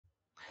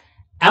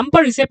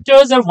AMPA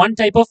receptors are one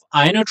type of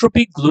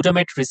ionotropic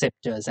glutamate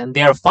receptors, and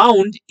they are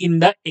found in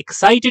the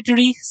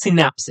excitatory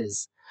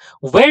synapses,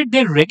 where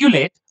they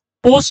regulate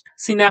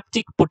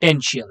postsynaptic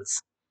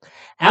potentials.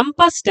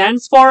 AMPA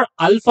stands for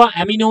alpha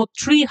amino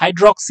 3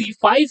 hydroxy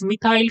 5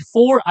 methyl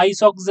 4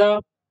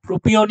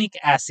 isoxapropionic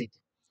acid.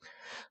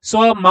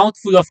 So a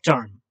mouthful of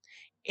term.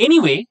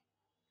 Anyway,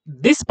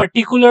 this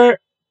particular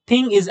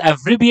thing is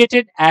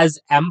abbreviated as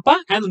AMPA,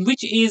 and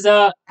which is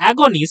a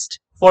agonist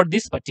for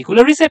this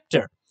particular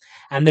receptor,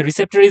 and the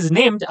receptor is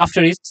named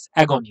after its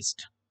agonist.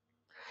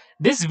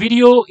 This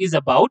video is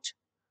about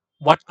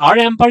what are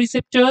AMPA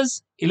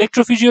receptors,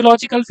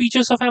 electrophysiological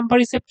features of AMPA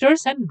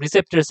receptors, and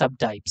receptor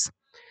subtypes.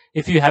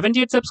 If you haven't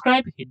yet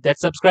subscribed, hit that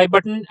subscribe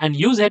button and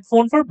use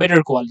headphone for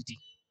better quality.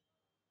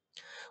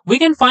 We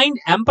can find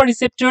AMPA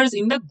receptors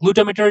in the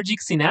glutamatergic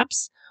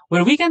synapse,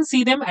 where we can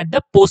see them at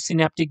the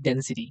postsynaptic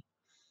density.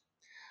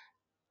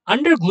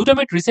 Under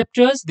glutamate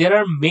receptors, there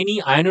are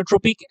many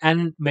ionotropic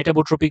and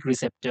metabotropic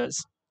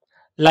receptors,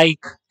 like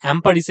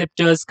AMPA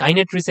receptors,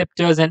 kinase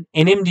receptors, and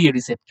NMDA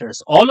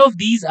receptors. All of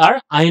these are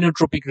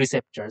ionotropic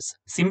receptors,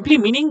 simply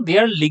meaning they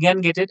are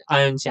ligand-gated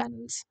ion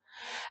channels.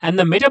 And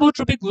the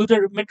metabotropic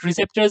glutamate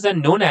receptors are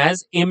known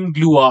as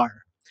mGluR.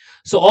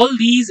 So all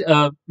these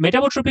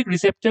metabotropic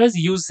receptors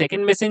use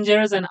second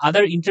messengers and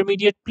other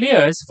intermediate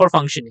players for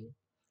functioning.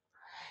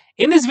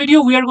 In this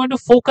video, we are going to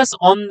focus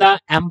on the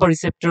AMPA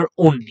receptor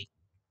only.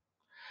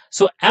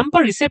 So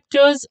AMPA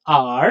receptors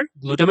are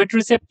glutamate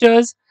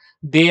receptors.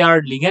 They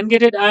are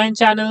ligand-gated ion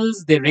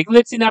channels. They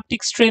regulate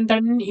synaptic strength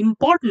and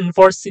important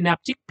for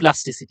synaptic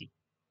plasticity.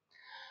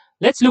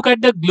 Let's look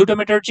at the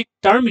glutamatergic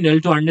terminal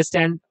to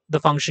understand the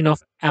function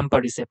of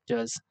AMPA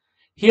receptors.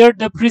 Here,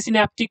 the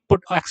presynaptic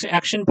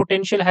action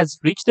potential has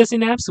reached the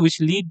synapse, which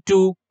lead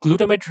to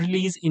glutamate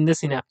release in the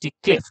synaptic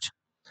cleft.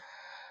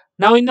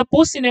 Now, in the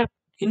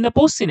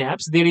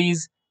postsynapse, there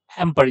is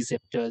AMPA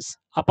receptors.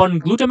 Upon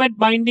glutamate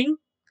binding,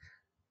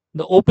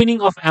 the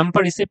opening of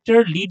AMPA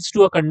receptor leads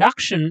to a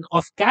conduction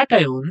of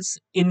cations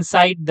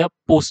inside the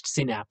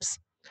postsynapse,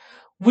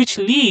 which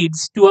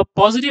leads to a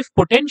positive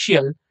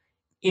potential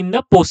in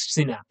the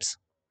postsynapse,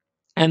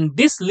 and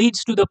this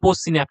leads to the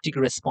postsynaptic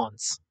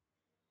response.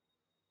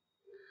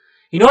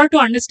 In order to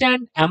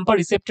understand AMPA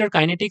receptor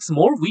kinetics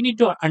more, we need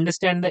to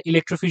understand the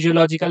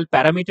electrophysiological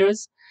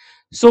parameters.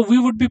 So we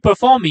would be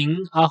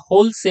performing a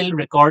whole cell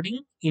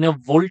recording in a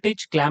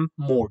voltage clamp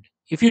mode.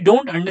 If you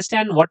don't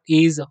understand what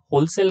is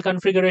whole cell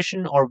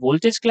configuration or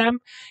voltage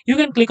clamp, you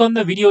can click on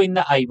the video in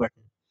the I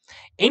button.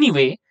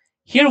 Anyway,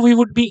 here we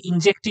would be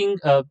injecting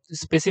a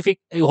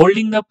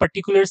holding the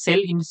particular cell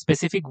in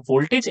specific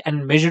voltage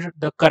and measure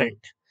the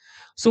current.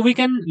 So we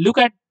can look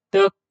at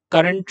the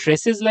current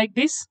traces like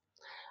this.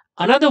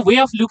 Another way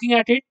of looking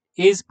at it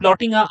is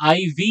plotting a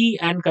IV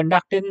and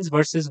conductance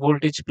versus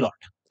voltage plot.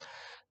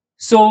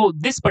 So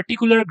this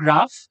particular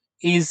graph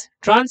is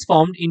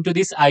transformed into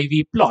this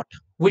IV plot,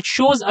 which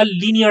shows a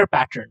linear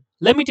pattern.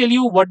 Let me tell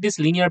you what this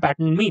linear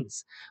pattern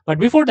means. But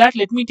before that,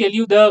 let me tell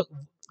you the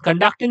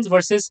conductance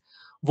versus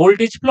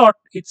voltage plot.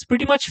 It's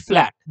pretty much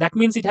flat. That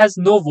means it has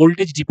no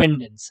voltage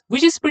dependence,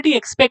 which is pretty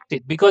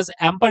expected because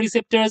AMPA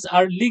receptors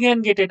are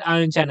ligand-gated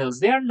ion channels.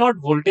 They are not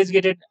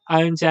voltage-gated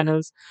ion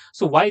channels.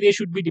 So why they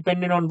should be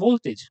dependent on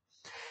voltage?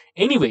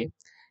 Anyway,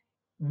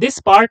 this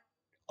part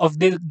of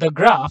the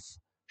graph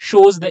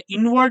shows the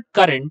inward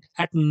current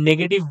at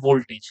negative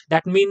voltage.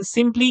 That means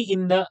simply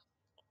in the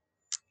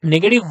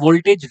negative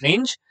voltage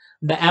range,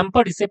 the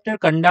AMPA receptor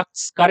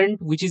conducts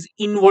current which is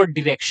inward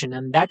direction,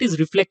 and that is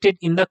reflected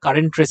in the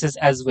current traces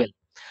as well.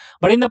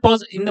 But in the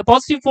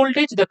positive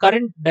voltage, the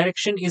current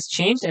direction is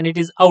changed and it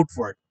is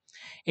outward.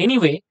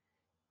 Anyway,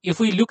 if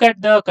we look at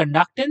the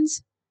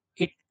conductance,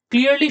 it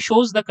clearly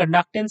shows the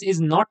conductance is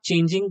not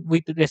changing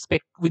with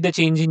the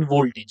change in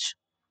voltage.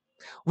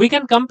 We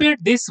can compare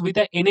this with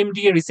the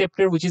NMDA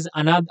receptor, which is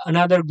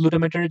another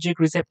glutamatergic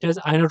receptor,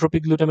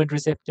 ionotropic glutamate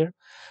receptor.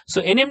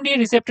 So NMDA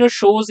receptor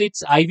shows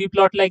its IV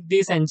plot like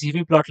this and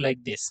GV plot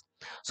like this.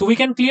 So we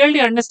can clearly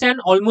understand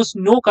almost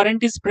no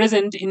current is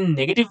present in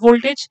negative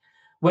voltage,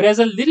 whereas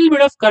a little bit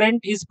of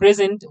current is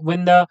present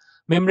when the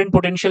membrane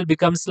potential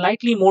becomes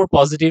slightly more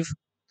positive,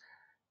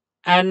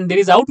 and there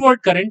is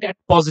outward current at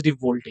positive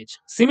voltage.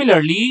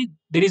 Similarly,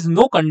 there is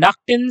no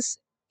conductance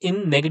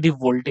in negative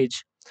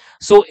voltage.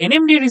 So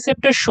NMDA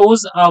receptor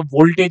shows a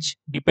voltage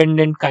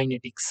dependent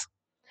kinetics.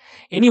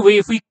 Anyway,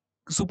 if we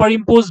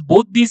superimpose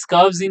both these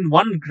curves in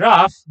one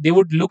graph, they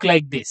would look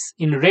like this.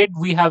 In red,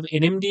 we have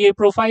NMDA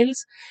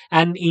profiles,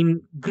 and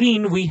in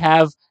green, we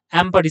have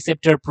AMPA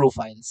receptor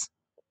profiles.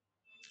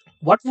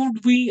 What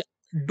would we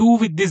do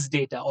with this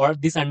data or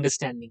this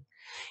understanding?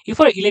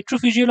 If our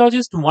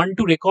electrophysiologists want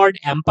to record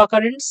AMPA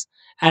currents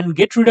and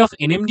get rid of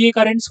NMDA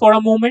currents for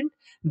a moment,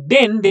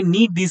 then they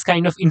need this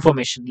kind of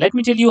information. Let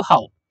me tell you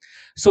how.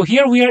 So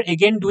here we are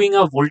again doing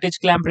a voltage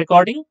clamp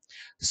recording.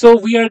 So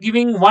we are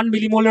giving 1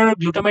 millimolar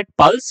glutamate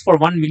pulse for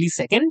 1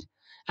 millisecond,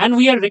 and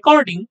we are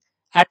recording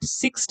at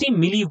 60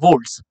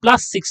 millivolts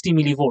plus 60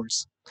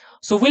 millivolts.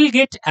 So we'll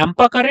get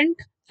AMPA current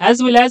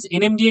as well as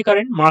NMDA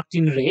current marked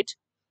in red.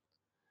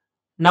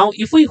 Now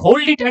if we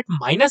hold it at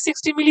minus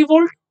 60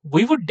 millivolt,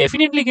 we would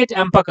definitely get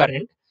AMPA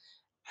current,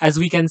 as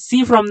we can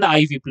see from the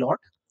IV plot,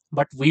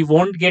 but we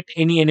won't get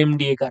any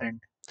NMDA current.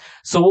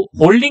 So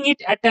holding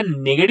it at a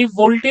negative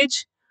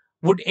voltage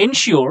would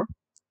ensure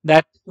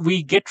that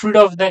we get rid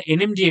of the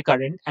NMDA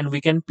current and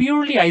we can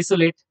purely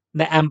isolate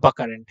the AMPA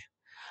current.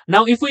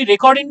 Now if we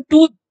record in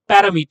two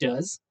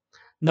parameters,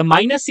 the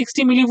minus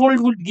 60 millivolt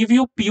would give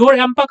you pure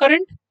AMPA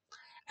current,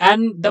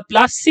 and the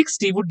plus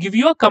 60 would give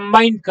you a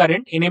combined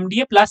current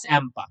NMDA plus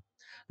AMPA.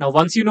 Now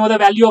once you know the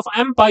value of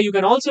AMPA, you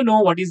can also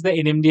know what is the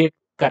NMDA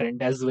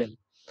current as well.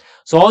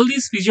 So all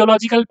these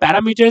physiological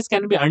parameters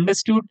can be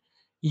understood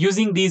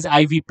using these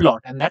IV plot,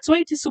 and that's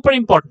why it is super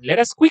important. Let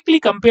us quickly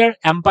compare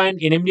AMPA and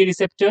NMDA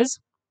receptors.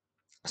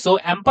 So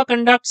AMPA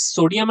conducts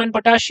sodium and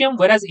potassium,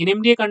 whereas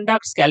NMDA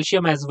conducts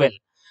calcium as well.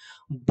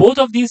 Both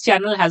of these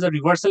channels has a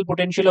reversal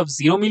potential of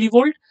 0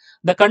 millivolt.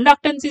 The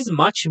conductance is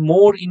much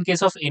more in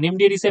case of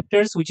NMDA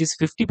receptors, which is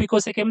 50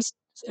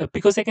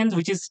 picoseconds,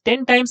 which is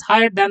 10 times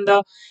higher than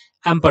the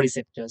AMPA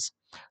receptors.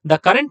 The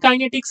current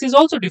kinetics is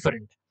also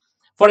different.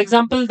 For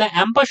example, the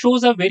AMPA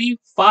shows a very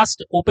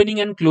fast opening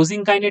and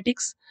closing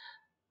kinetics,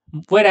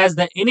 whereas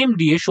the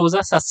NMDA shows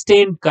a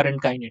sustained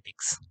current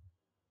kinetics.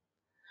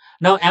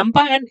 Now,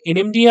 AMPA and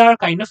NMDA are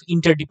kind of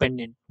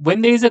interdependent.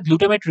 When there is a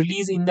glutamate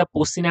release in the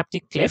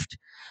postsynaptic cleft,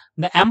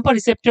 the AMPA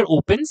receptor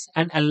opens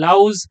and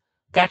allows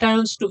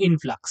cations to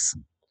influx.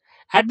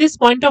 At this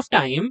point of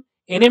time,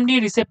 NMDA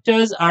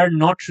receptors are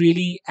not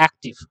really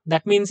active.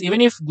 That means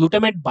even if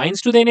glutamate binds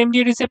to the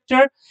NMDA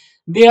receptor,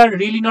 they are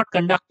really not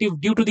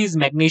conductive due to this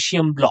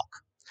magnesium block.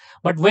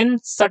 But when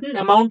certain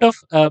amount of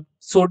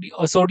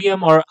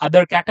sodium or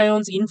other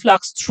cations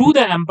influx through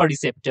the AMPA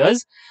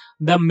receptors,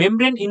 the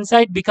membrane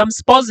inside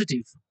becomes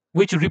positive,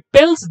 which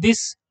repels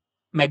this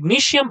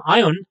magnesium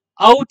ion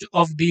out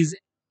of these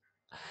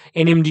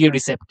NMDA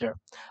receptor.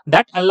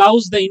 That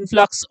allows the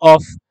influx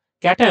of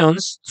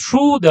cations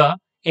through the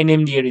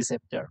NMDA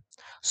receptor.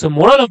 So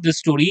moral of the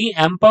story,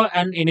 AMPA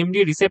and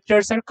NMDA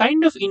receptors are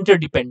kind of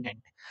interdependent.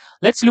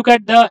 Let's look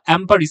at the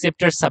AMPA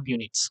receptor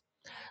subunits.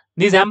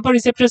 These AMPA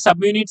receptor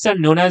subunits are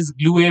known as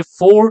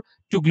GluA4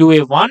 to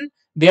GluA1.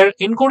 They are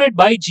encoded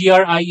by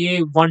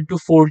GRIA1 to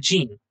 4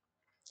 gene.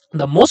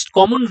 The most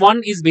common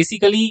one is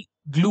basically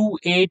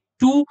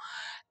GluA2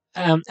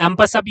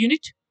 AMPA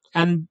subunit,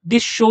 and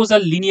this shows a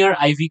linear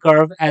IV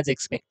curve as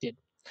expected.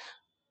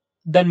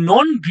 The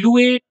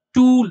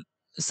non-GluA2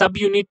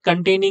 subunit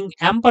containing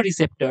AMPA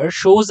receptor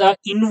shows a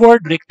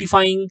inward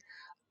rectifying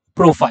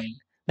profile.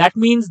 That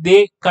means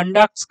they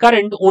conducts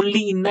current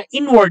only in the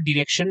inward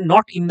direction,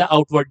 not in the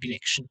outward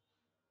direction.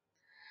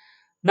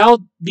 Now,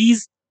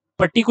 these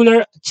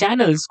particular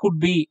channels could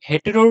be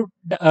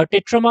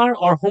heterotetramer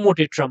or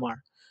homotetramer.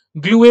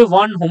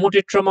 GluA1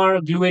 homotetramer,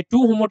 GluA2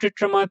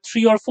 homotetramer,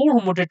 3 or 4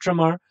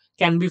 homotetramer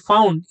can be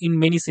found in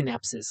many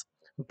synapses.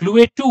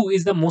 GluA2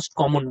 is the most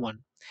common one.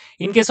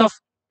 In case of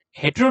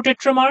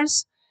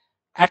heterotetramers,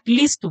 at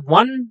least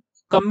one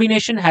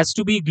combination has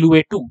to be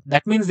GluA2.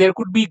 That means there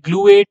could be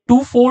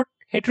GluA2-4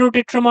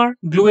 heterotetramer,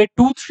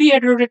 GluA2-3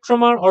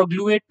 heterotetramer, or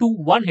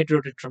GluA2-1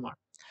 heterotetramer.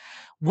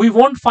 We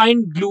won't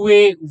find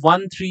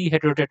GluA1-3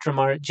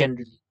 heterotetramer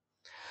generally.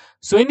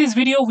 So in this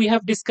video, we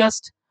have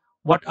discussed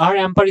what are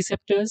AMPA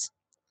receptors.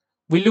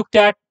 We looked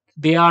at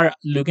they are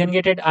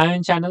ligand-gated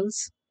ion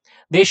channels.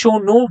 They show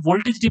no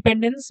voltage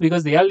dependence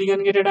because they are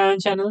ligand-gated ion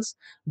channels.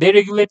 They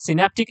regulate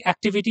synaptic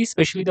activity,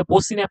 especially the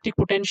postsynaptic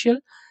potential.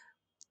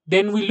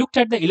 Then we looked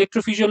at the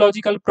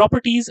electrophysiological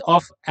properties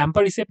of AMPA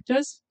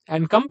receptors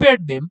and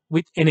compared them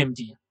with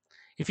NMDA.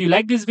 If you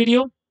like this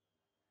video,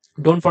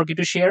 don't forget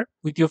to share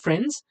with your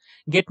friends.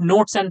 Get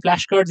notes and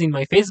flashcards in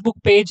my Facebook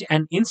page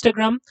and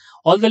Instagram.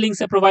 All the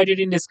links are provided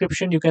in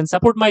description. You can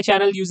support my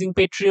channel using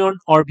Patreon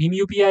or Bhim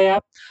UPI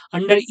app.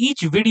 Under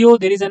each video,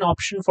 there is an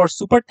option for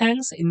super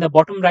thanks in the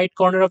bottom right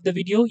corner of the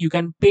video. You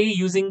can pay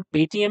using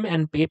Paytm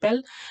and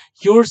PayPal.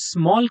 Your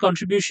small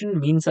contribution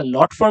means a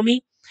lot for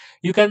me.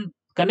 You can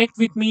connect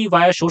with me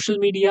via social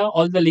media.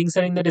 All the links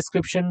are in the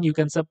description. You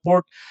can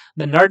support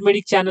the Nerd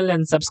Medic channel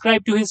and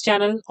subscribe to his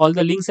channel. All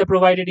the links are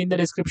provided in the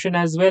description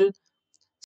as well.